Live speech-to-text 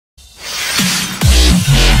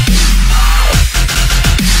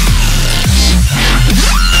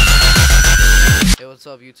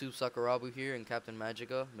up, YouTube? Sakurabu here and Captain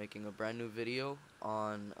Magica making a brand new video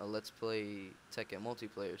on a Let's Play Tekkit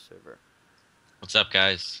multiplayer server. What's up,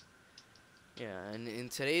 guys? Yeah, and in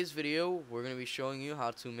today's video, we're going to be showing you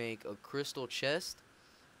how to make a crystal chest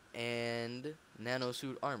and nano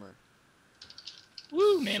suit armor.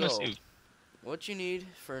 Woo, nano So, suit. what you need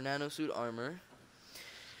for nano suit armor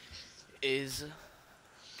is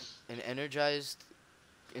an energy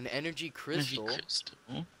crystal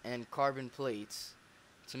and carbon plates.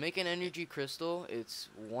 To make an energy crystal, it's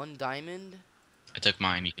 1 diamond. I took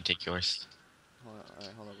mine. You can take yours.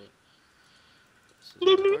 Alright, hold on, wait. This is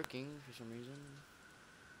not working for some reason.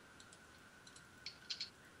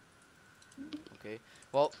 Okay,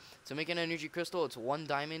 well, to make an energy crystal, it's 1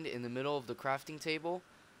 diamond in the middle of the crafting table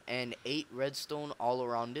and 8 redstone all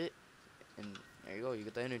around it. And there you go, you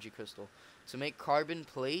get the energy crystal. To make carbon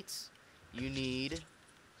plates, you need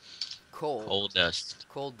coal. Coal dust.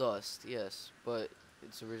 Coal dust, yes, but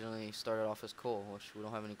it's originally started off as coal, which we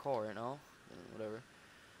don't have any coal right now. Whatever.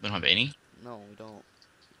 We don't have any? No, we don't.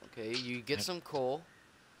 Okay, you get some coal.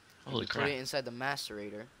 Holy crap. Put it inside the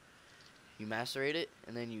macerator. You macerate it,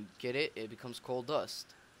 and then you get it. It becomes coal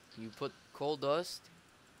dust. You put coal dust,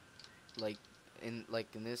 like in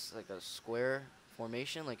this, like a square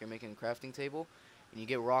formation, like you're making a crafting table, and you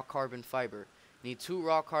get raw carbon fiber. You need 2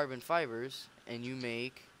 raw carbon fibers, and you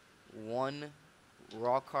make 1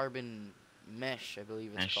 raw carbon mesh, I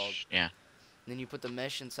believe it's called. Yeah. And then you put the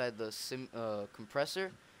mesh inside the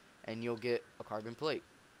compressor, and you'll get a carbon plate.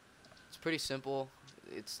 It's pretty simple.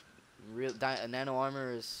 It's real. Nano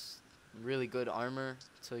armor is really good armor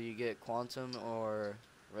till you get quantum or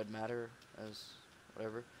red matter, as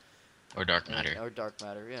whatever. Or dark matter. Or dark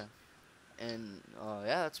matter, yeah. And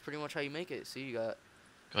yeah, that's pretty much how you make it. See, you got.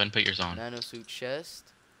 Go ahead and put yours on. Nano suit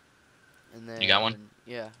chest. And then. You got one?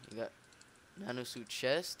 Yeah, you got nano suit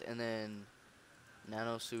chest, and then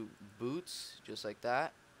nano suit boots, just like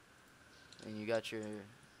that. And you got your.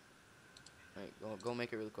 Alright, go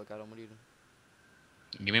make it really quick. Adam, what are you doing?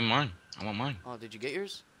 Give me mine. I want mine. Oh, did you get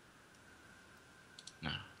yours?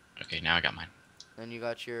 No. Okay, now I got mine. Then you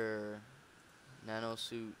got your nano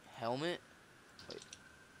suit helmet.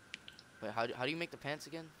 Wait, how do you make the pants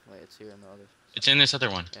again? Wait, it's here in the other. It's in this other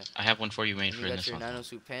one. Yeah. I have one for you made for this this one. You got your one. nano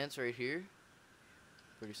suit pants right here.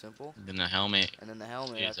 Pretty simple. And then the helmet. And then the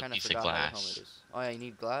helmet. is I kind a of piece of forgot how the glass. helmet is. Oh yeah, you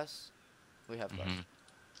need glass. We have glass.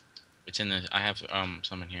 It's in the. I have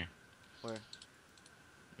some in here. Where?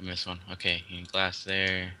 In this one. Okay, you need glass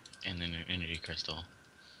there, and then an energy crystal.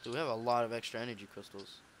 Dude, we have a lot of extra energy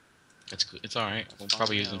crystals. That's good. It's all right. That's We'll fine.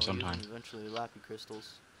 probably use Yeah, them sometime. Use them eventually, lappy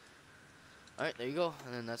crystals. All right, there you go.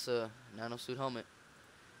 And then that's a nano suit helmet.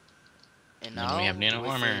 And now we have nano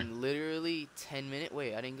armor. Within literally 10 minutes.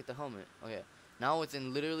 Wait, I didn't get the helmet. Okay. Now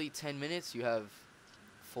within literally 10 minutes, you have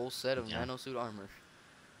full set of nano suit armor.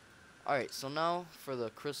 All right. So now for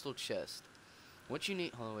the crystal chest. What you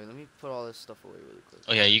need? Hold on, wait. Let me put all this stuff away really quick.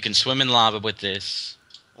 Oh yeah, you can swim in lava with this.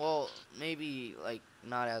 Well, maybe like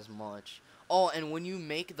not as much. Oh, and when you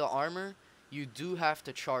make the armor, you do have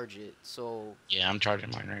to charge it. So Yeah, I'm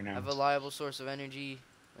charging mine right now. have a reliable source of energy,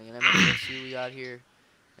 like an MSSU we got here,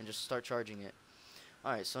 and just start charging it.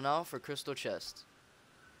 All right. So now for crystal chests.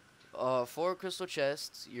 For crystal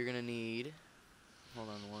chests, you're gonna need. Hold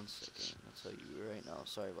on 1 second. I'll tell you right now.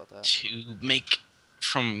 Sorry about that. To make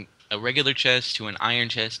from a regular chest to an iron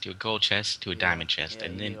chest to a gold chest to a diamond chest,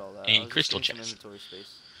 and then a crystal chest. Inventory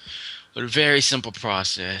space. But a very simple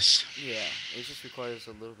process. Yeah, it just requires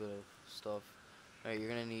a little bit of stuff. Alright, you're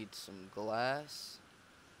gonna need some glass.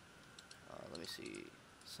 Let me see.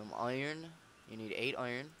 Some iron. You need 8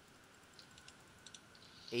 iron.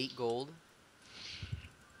 8 gold.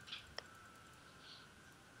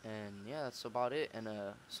 And yeah, that's about it. And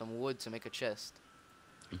some wood to make a chest.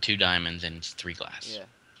 And 2 diamonds and 3 glass. Yeah.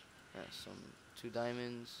 Yeah, some 2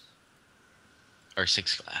 diamonds. Or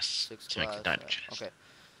 6 glass. 6 to glass. make a diamond chest. Okay.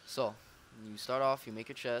 So, you start off, you make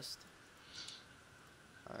a chest.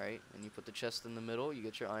 Alright, and you put the chest in the middle, you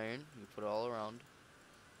get your iron, you put it all around.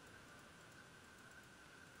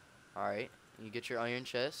 Alright, you get your iron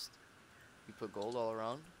chest, you put gold all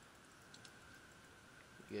around.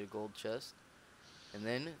 You get a gold chest. And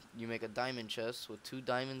then you make a diamond chest with 2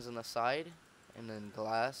 diamonds on the side, and then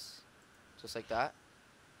glass, just like that.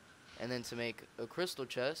 And then to make a crystal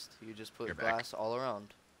chest, you just put glass all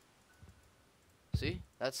around. See?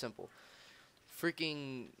 That's simple.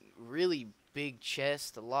 Freaking really big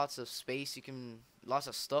chest, lots of space lots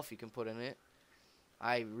of stuff you can put in it.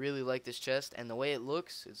 I really like this chest, and the way it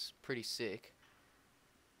looks, it's pretty sick.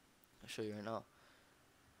 I'll show you right now.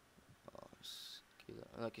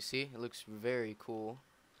 Like you see, it looks very cool.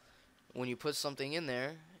 When you put something in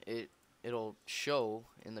there, it it'll show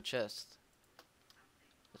in the chest.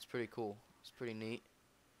 It's pretty cool. It's pretty neat.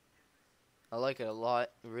 I like it a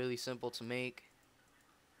lot. Really simple to make.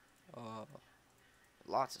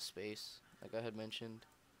 Lots of space, like I had mentioned.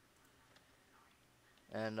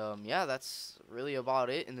 And yeah, that's really about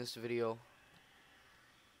it in this video.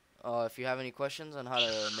 If you have any questions on how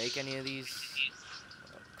to make any of these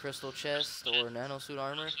crystal chest or nano suit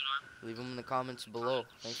armor, leave them in the comments below.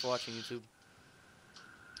 Thanks for watching, YouTube.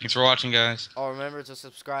 Thanks for watching, guys. Oh, remember to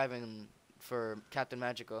subscribe and for Captain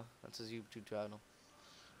Magica. That's his YouTube channel.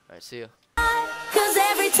 Alright, see ya. 'Cause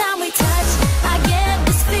every time we touch, I get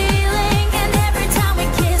this feeling.